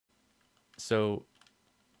So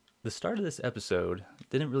the start of this episode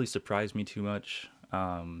didn't really surprise me too much,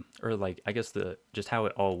 or like I guess the just how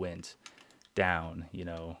it all went down.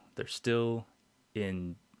 They're still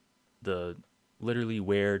in the literally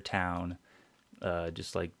where town,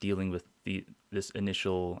 just like dealing with this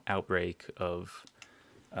initial outbreak of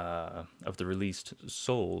the released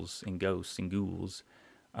souls and ghosts and ghouls.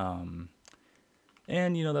 And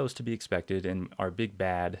that was to be expected. And our big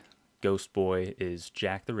bad ghost boy is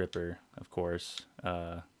Jack the Ripper, of course.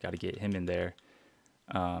 Got to get him in there.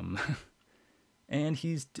 Um, and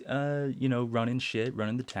he's running shit,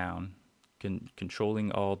 running the town,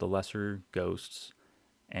 controlling all the lesser ghosts,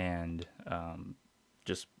 and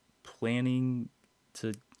just planning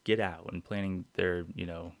to get out and planning their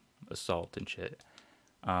assault and shit.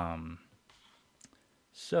 Um,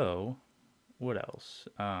 so what else?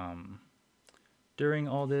 During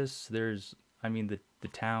all this, the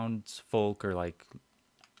townsfolk are like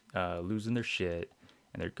losing their shit,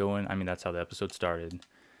 and they're going. I mean, that's how the episode started.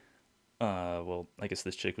 Well, I guess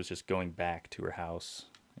this chick was just going back to her house,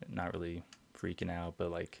 not really freaking out,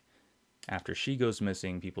 but like after she goes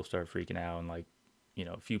missing, people start freaking out, and like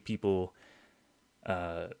a few people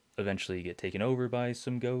uh, eventually get taken over by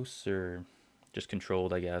some ghosts or just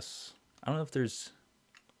controlled, I guess. I don't know if there's.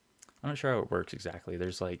 I'm not sure how it works exactly.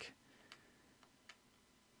 There's like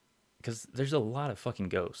because there's a lot of fucking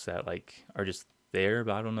ghosts that like are just there,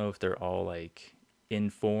 but I don't know if they're all like in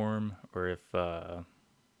form or if I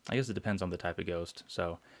guess it depends on the type of ghost.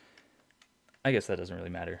 So I guess that doesn't really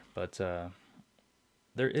matter. But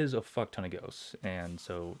there is a fuck ton of ghosts, and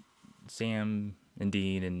so Sam and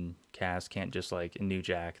Dean and Cass can't just like in New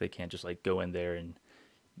Jack, they can't just like go in there and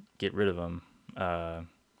get rid of them.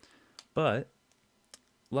 But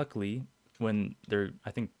luckily, when they're,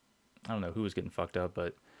 I don't know who was getting fucked up,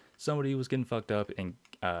 but somebody was getting fucked up, and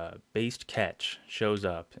Based Catch shows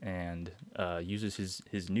up and uses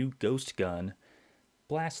his new ghost gun,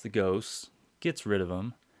 blasts the ghosts, gets rid of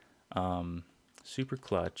them, super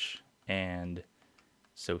clutch, and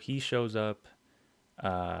so he shows up.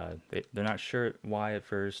 They're not sure why at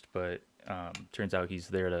first, but turns out he's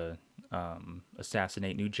there to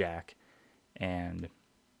assassinate New Jack, and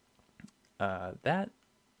that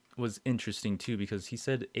was interesting too because he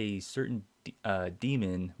said a certain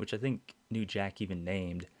demon, which I think New Jack even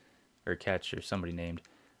named, or Catch or somebody named.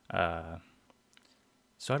 Uh,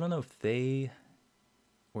 so I don't know if they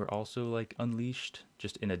were also like unleashed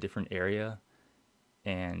just in a different area,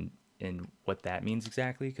 and what that means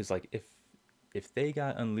exactly. Because like if they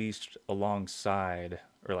got unleashed alongside,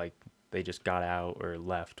 or like they just got out or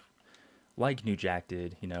left like New Jack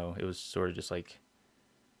did, it was sort of just like,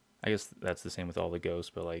 I guess that's the same with all the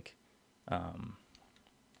ghosts, but like, um,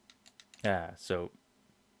 yeah. So,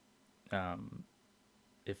 um,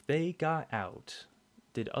 if they got out,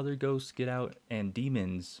 did other ghosts get out, and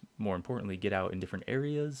demons, more importantly, get out in different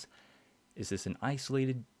areas? Is this an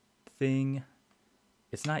isolated thing?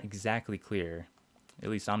 It's not exactly clear. At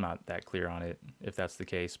least I'm not that clear on it, if that's the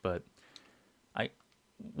case. But I,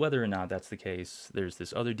 whether or not that's the case, there's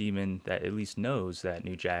this other demon that at least knows that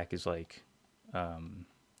New Jack is like, um,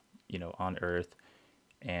 on Earth,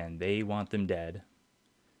 and they want them dead.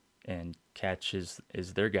 And Catch is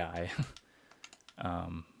their guy.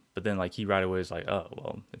 But then like he right away is like, oh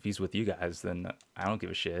well, if he's with you guys, then I don't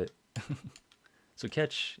give a shit. So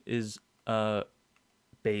Catch is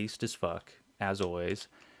based as fuck as always,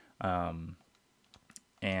 um,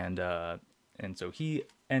 and so he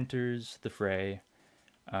enters the fray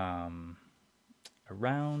um,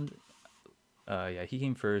 around. Yeah, he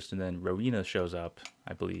came first, and then Rowena shows up,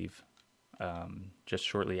 I believe, just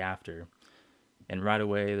shortly after, and right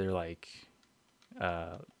away they're like,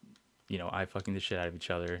 uh, eye fucking the shit out of each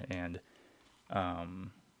other, and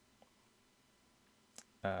um,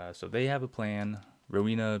 so they have a plan.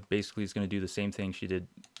 Rowena basically is going to do the same thing she did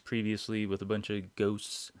previously with a bunch of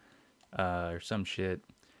ghosts or some shit,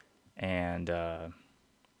 and so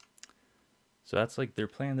that's like their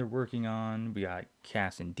plan they're working on. We got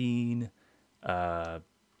Cass and Dean. Uh,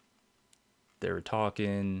 they were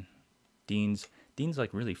talking. Dean's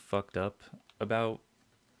like really fucked up about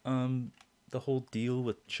um the whole deal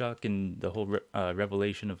with Chuck and the whole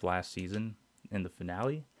revelation of last season in the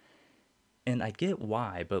finale. And I get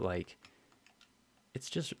why, but like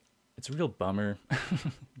it's a real bummer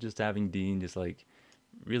just having Dean just like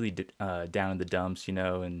really down in the dumps,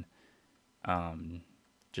 and um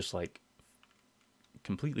just like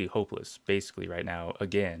completely hopeless basically right now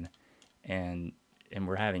again, and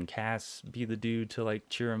we're having Cass be the dude to like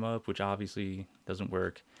cheer him up, which obviously doesn't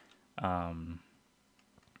work. Um,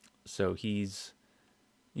 so he's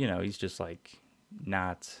just like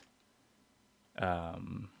not,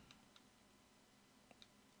 um,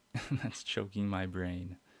 That's choking my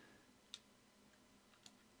brain.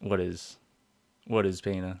 What is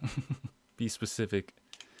Pana? Be specific.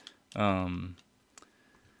 Um,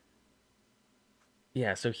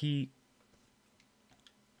 yeah. So I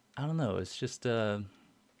don't know. It's just I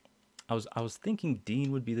was thinking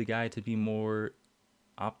Dean would be the guy to be more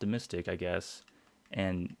optimistic, I guess,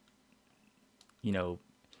 and you know,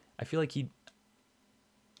 I feel like he.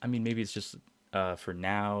 I mean, maybe it's just for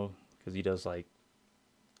now because he does like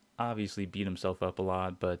obviously beat himself up a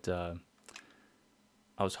lot, but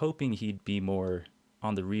I was hoping he'd be more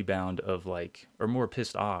on the rebound of like, or more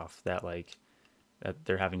pissed off that like that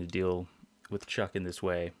they're having to deal with Chuck in this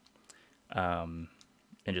way, and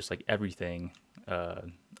just like everything uh,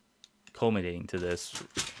 culminating to this.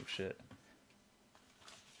 Oh shit!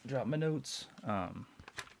 Drop my notes.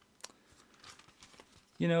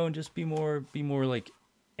 And just be more like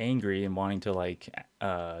angry and wanting to like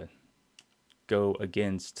go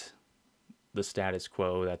against the status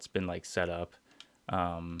quo that's been like set up,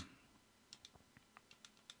 um,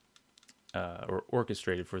 or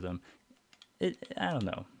orchestrated for them. I don't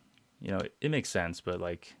know. It makes sense, but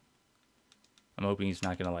like I'm hoping he's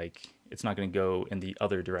not gonna like it's not gonna go in the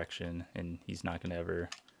other direction, and he's not gonna ever.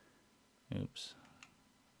 Oops.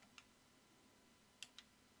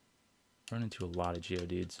 Run into a lot of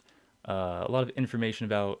geodudes. A lot of information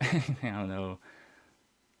about I don't know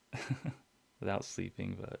without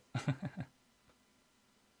sleeping, but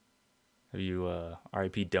have you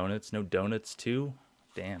RIP donuts? No donuts too?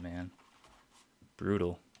 Damn, man,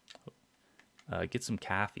 brutal. Get some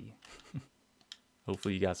coffee.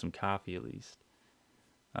 Hopefully you got some coffee at least.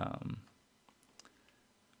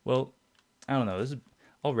 Well, I don't know.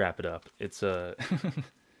 I'll wrap it up. It's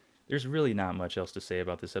there's really not much else to say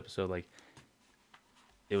about this episode. Like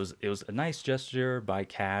it was a nice gesture by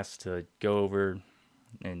Cass to go over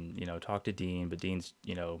and talk to Dean, but Dean's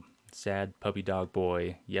sad puppy dog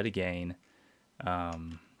boy yet again,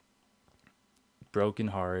 um, broken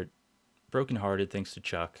heart, broken-hearted thanks to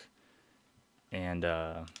Chuck, and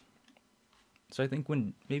so I think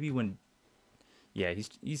when yeah,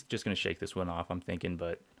 he's just gonna shake this one off. I'm thinking,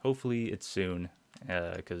 but hopefully it's soon,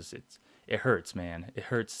 because it hurts, man. It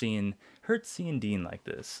hurts seeing Dean like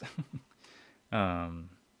this. um,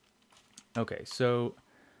 okay, so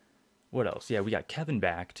what else? Yeah, we got Kevin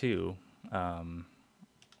back too. Um,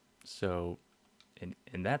 so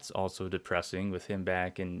and that's also depressing with him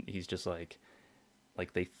back, and he's just like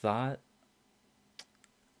they thought.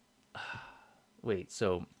 Wait,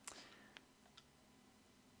 so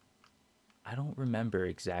I don't remember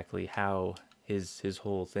exactly how his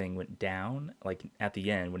whole thing went down. Like at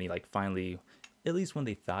the end when he like finally, at least when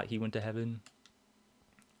they thought he went to heaven,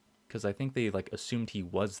 because I think they like assumed he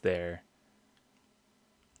was there.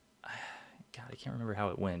 God, I can't remember how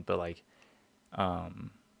it went, but like,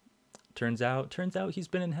 um, turns out he's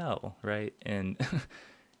been in hell, right? And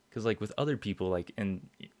because like with other people, like in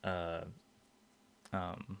uh,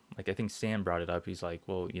 like I think Sam brought it up. He's like,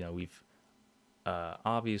 well, we've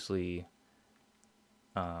obviously,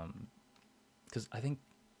 because I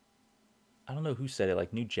don't know who said it.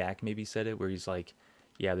 Like New Jack maybe said it, where he's like,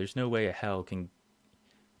 yeah, there's no way a hell can.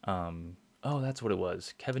 Oh, that's what it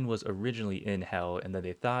was. Kevin was originally in hell, and then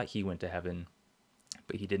they thought he went to heaven,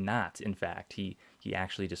 but he did not. In fact, he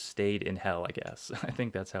actually just stayed in hell, I guess. I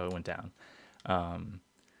think that's how it went down. Um,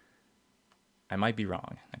 I might be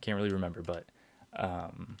wrong. I can't really remember, but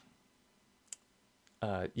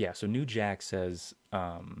yeah. So New Jack says,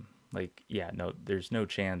 like, yeah, no, there's no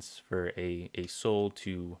chance for a soul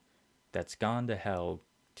to that's gone to hell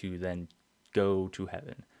to then go to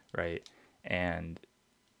heaven, right? And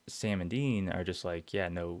Sam and Dean are just like, yeah,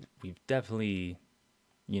 no, we've definitely,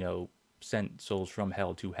 you know, sent souls from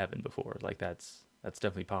hell to heaven before. Like that's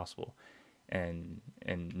definitely possible. And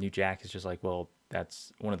New Jack is just like, well,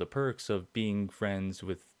 that's one of the perks of being friends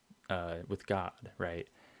with God, right?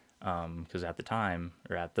 Because at the time,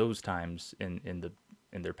 or at those times in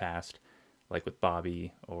their past, like with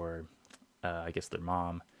Bobby or I guess their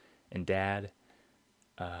mom and dad,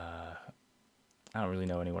 I don't really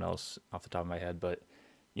know anyone else off the top of my head, but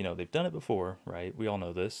they've done it before, right? We all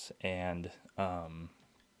know this, and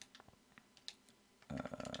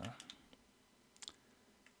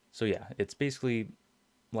so yeah, it's basically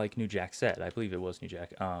like New Jack said. I believe it was New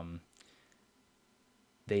Jack.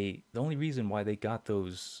 The only reason why they got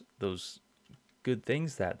those good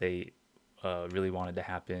things that they really wanted to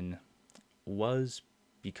happen was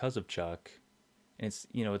because of Chuck. And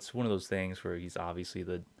it's one of those things where he's obviously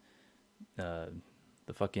uh,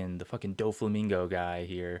 the fucking Doflamingo guy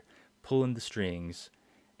here, pulling the strings,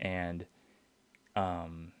 and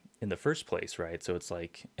in the first place, right? So it's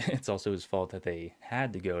like it's also his fault that they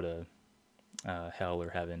had to go to hell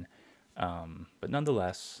or heaven. But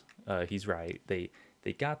nonetheless, he's right. They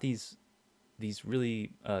got these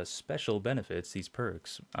really special benefits, these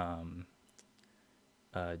perks,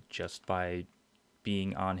 just by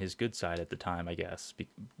being on his good side at the time, I guess.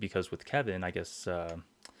 Because with Kevin, I guess,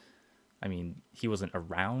 I mean, he wasn't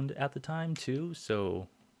around at the time too, so,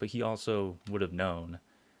 but he also would have known,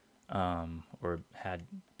 or had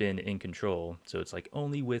been in control. So it's like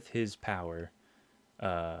only with his power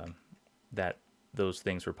that those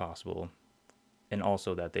things were possible, and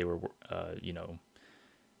also that they were, you know,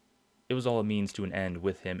 it was all a means to an end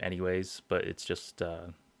with him, anyways. But it's just,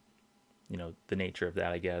 you know, the nature of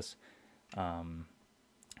that, I guess,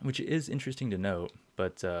 which is interesting to note.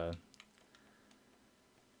 But because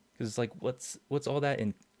it's like, what's all that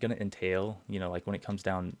gonna entail? You know, like when it comes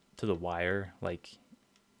down to the wire, like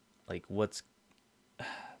what's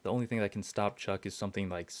the only thing that can stop Chuck is something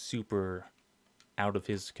like super out of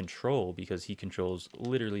his control, because he controls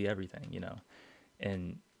literally everything, you know.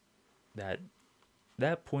 And that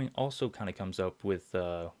point also kind of comes up with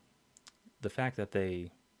the fact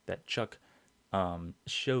that Chuck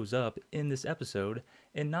shows up in this episode,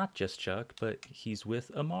 and not just Chuck, but he's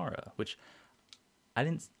with Amara, which I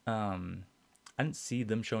didn't see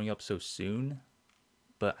them showing up so soon,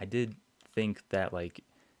 but I did think that, like,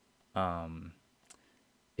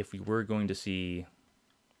 if we were going to see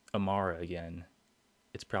Amara again,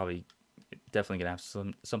 it's probably definitely gonna have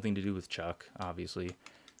something to do with Chuck, obviously.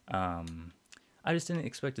 I just didn't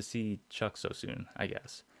expect to see Chuck so soon, I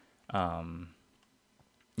guess.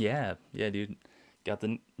 Yeah, dude. Got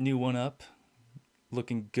the new one up,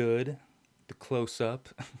 looking good. The close up,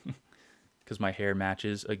 because my hair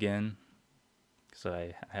matches again. Because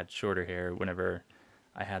I had shorter hair whenever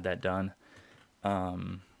I had that done.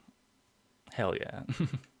 Hell yeah.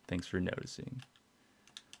 Thanks for noticing.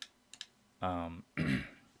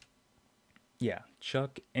 Yeah,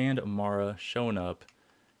 Chuck and Amara showing up.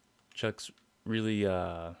 Chuck's really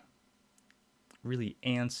really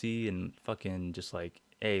antsy and fucking just like,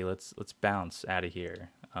 hey, let's bounce out of here.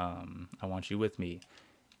 I want you with me.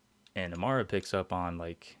 And Amara picks up on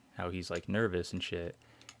like how he's like nervous and shit,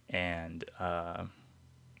 and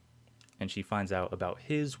she finds out about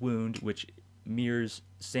his wound, which mirrors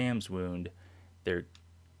Sam's wound. They're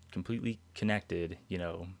completely connected, you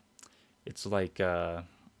know. It's like man,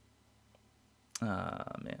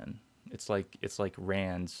 it's like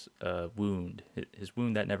Rand's wound, his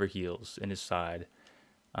wound that never heals in his side.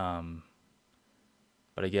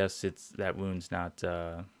 But I guess it's that wound's not.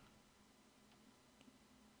 I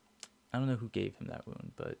don't know who gave him that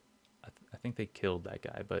wound, but I think they killed that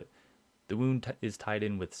guy. But the wound is tied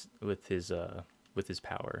in with his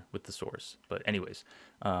power, with the source. But anyways,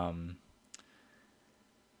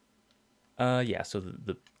 yeah. So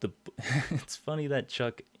the it's funny that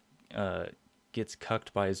Chuck gets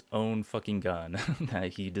cucked by his own fucking gun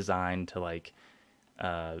that he designed to like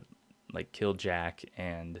kill Jack,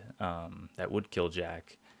 and that would kill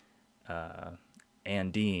Jack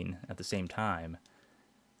and Dean at the same time.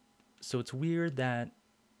 So it's weird that,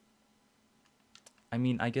 I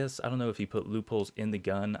mean, I guess, I don't know if he put loopholes in the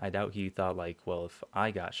gun. I doubt he thought like, well, if I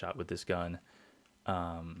got shot with this gun,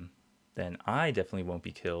 then I definitely won't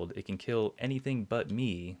be killed. It can kill anything but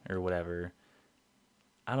me, or whatever.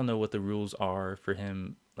 I don't know what the rules are for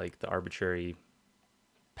him, like the arbitrary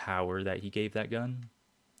power that he gave that gun,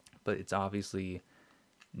 but it's obviously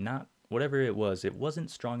not, whatever it was, it wasn't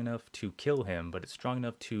strong enough to kill him, but it's strong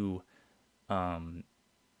enough to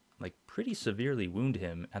like pretty severely wound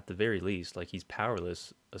him at the very least. Like he's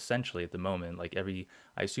powerless essentially at the moment. Like I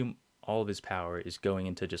assume all of his power is going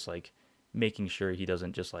into just like making sure he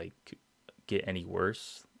doesn't just like get any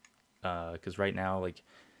worse. Because right now, like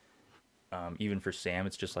even for Sam,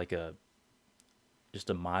 it's just like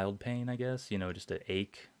just a mild pain, I guess. You know, just an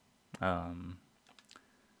ache. Yeah,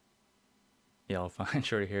 I'll find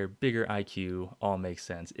shorter hair, bigger IQ, all makes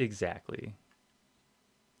sense. Exactly.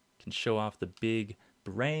 Can show off the big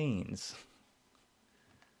brains.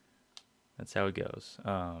 That's how it goes.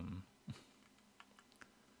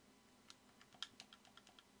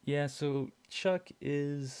 Yeah, so Chuck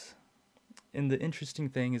is, and the interesting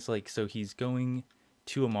thing is like, so he's going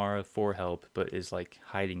to Amara for help, but is like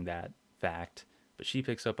hiding that fact. But she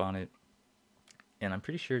picks up on it, and I'm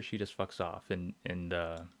pretty sure she just fucks off, and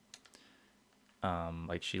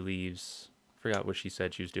like she leaves. Forgot what she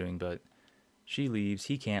said she was doing, but she leaves.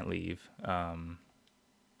 He can't leave.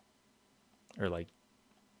 Or like,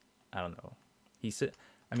 I don't know. He said,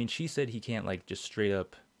 I mean, she said he can't like just straight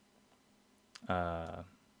up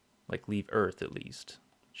like leave Earth at least.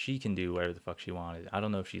 she can do whatever the fuck she wanted. I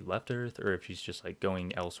don't know if she left Earth or if she's just like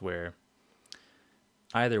going elsewhere.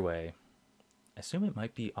 Either way, I assume it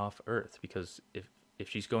might be off Earth because if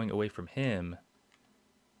she's going away from him,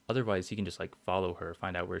 otherwise he can just like follow her,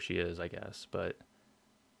 find out where she is, I guess. But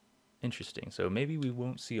interesting. So maybe we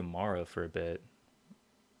won't see Amara for a bit.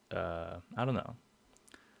 I don't know.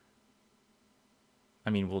 I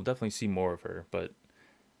mean, we'll definitely see more of her, but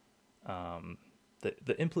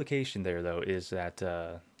the implication there though is that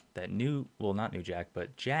that new, well, not new Jack,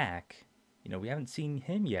 but Jack, we haven't seen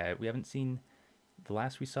him yet. We haven't seen, the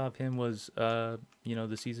last we saw of him was the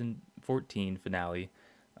season 14 finale.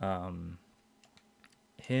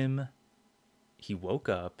 Him, he woke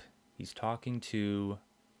up, he's talking to,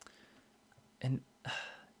 and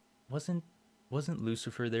wasn't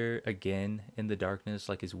Lucifer there again in the darkness,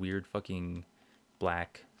 like his weird fucking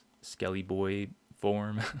black skelly boy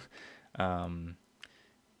form? um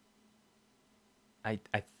I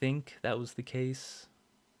think that was the case,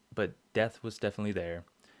 but death was definitely there.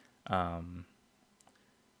 um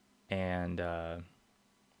and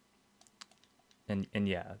and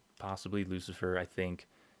yeah, possibly Lucifer, I think.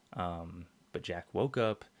 But Jack woke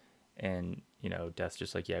up, and Death's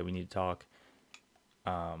just like, yeah, we need to talk.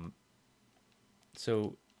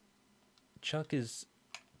 So Chuck is,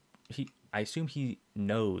 he I assume he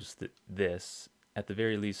knows that this, at the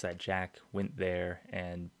very least, that Jack went there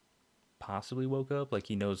and possibly woke up. Like,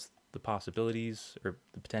 he knows the possibilities or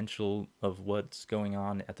the potential of what's going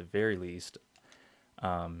on at the very least.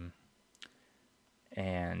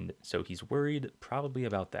 And so he's worried probably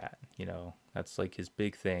about that. That's like his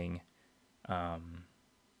big thing. And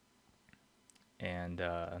and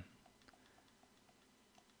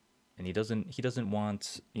he doesn't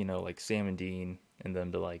want, like Sam and Dean and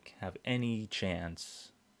them to like have any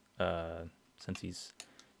chance, since he's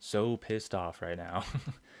so pissed off right now.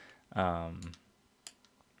 um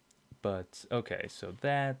but okay, so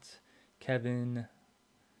that Kevin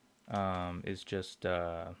is just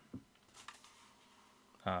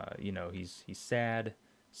he's sad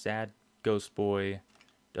ghost boy,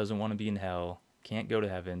 doesn't want to be in hell, can't go to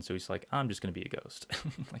heaven, so he's like, I'm just gonna be a ghost.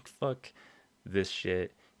 Like, fuck this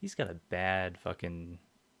shit. He's got a bad fucking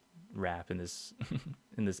rap in this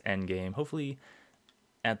in this end game. Hopefully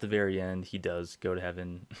at the very end he does go to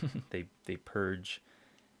heaven. They purge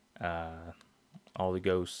all the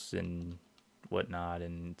ghosts and whatnot,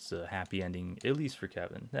 and it's a happy ending, at least for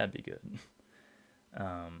Kevin. That'd be good.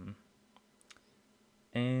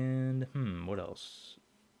 And what else?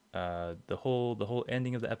 The whole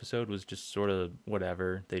ending of the episode was just sort of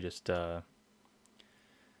whatever. They just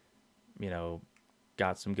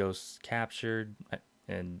got some ghosts captured,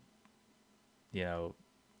 and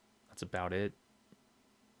that's about it.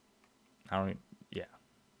 I don't. Yeah,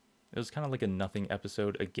 it was kind of like a nothing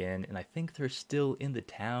episode again, and I think they're still in the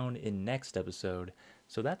town in next episode,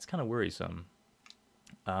 so that's kind of worrisome.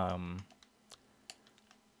 I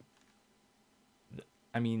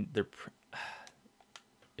mean,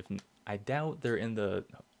 if I doubt they're in the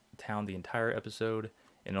town the entire episode,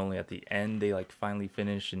 and only at the end they like finally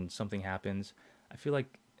finish and something happens. I feel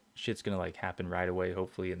like shit's gonna like happen right away,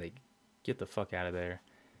 hopefully, and they get the fuck out of there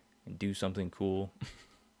and do something cool.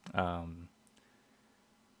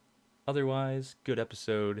 Otherwise, good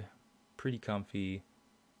episode, pretty comfy.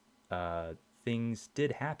 Things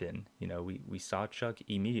did happen. We saw Chuck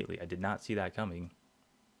immediately. I did not see that coming.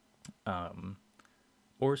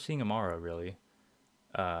 Or seeing Amara, really.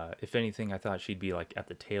 If anything, I thought she'd be like at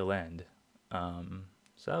the tail end.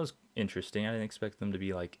 So that was interesting. I didn't expect them to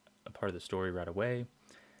be like a part of the story right away.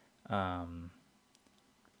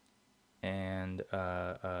 And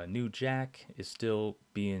new Jack is still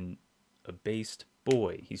being a based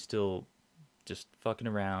boy. He's still just fucking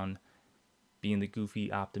around, being the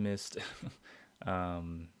goofy optimist,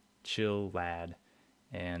 chill lad.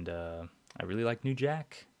 And I really like new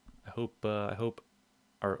Jack. I hope our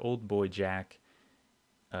old boy Jack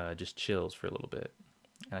just chills for a little bit.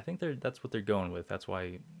 And I think that's what they're going with. That's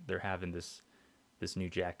why they're having this new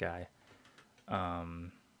Jack guy.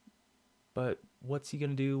 But what's he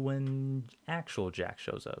gonna do when actual Jack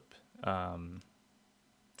shows up?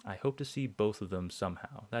 I hope to see both of them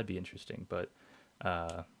somehow. That'd be interesting. But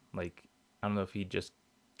like, I don't know if he'd just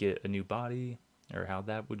get a new body or how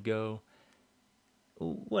that would go.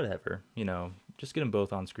 Whatever, just get them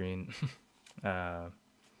both on screen.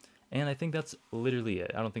 And I think that's literally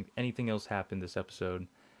it. I don't think anything else happened this episode.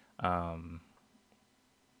 I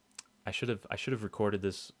should have recorded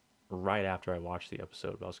this right after I watched the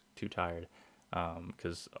episode, but I was too tired,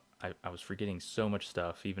 because I was forgetting so much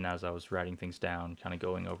stuff, even as I was writing things down, kind of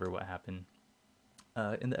going over what happened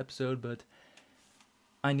in the episode. But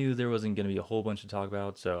I knew there wasn't going to be a whole bunch to talk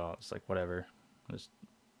about, so I was like, whatever. Just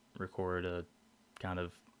record a kind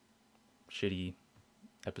of shitty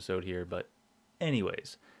episode here. But,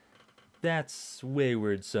 anyways, that's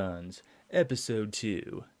Wayward Sons, episode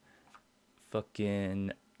 2.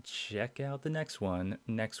 Fucking check out the next one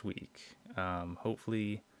next week.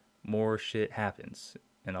 Hopefully, more shit happens,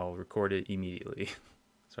 and I'll record it immediately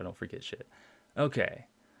so I don't forget shit. Okay,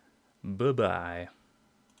 bye bye.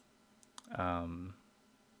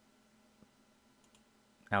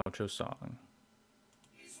 Outro song.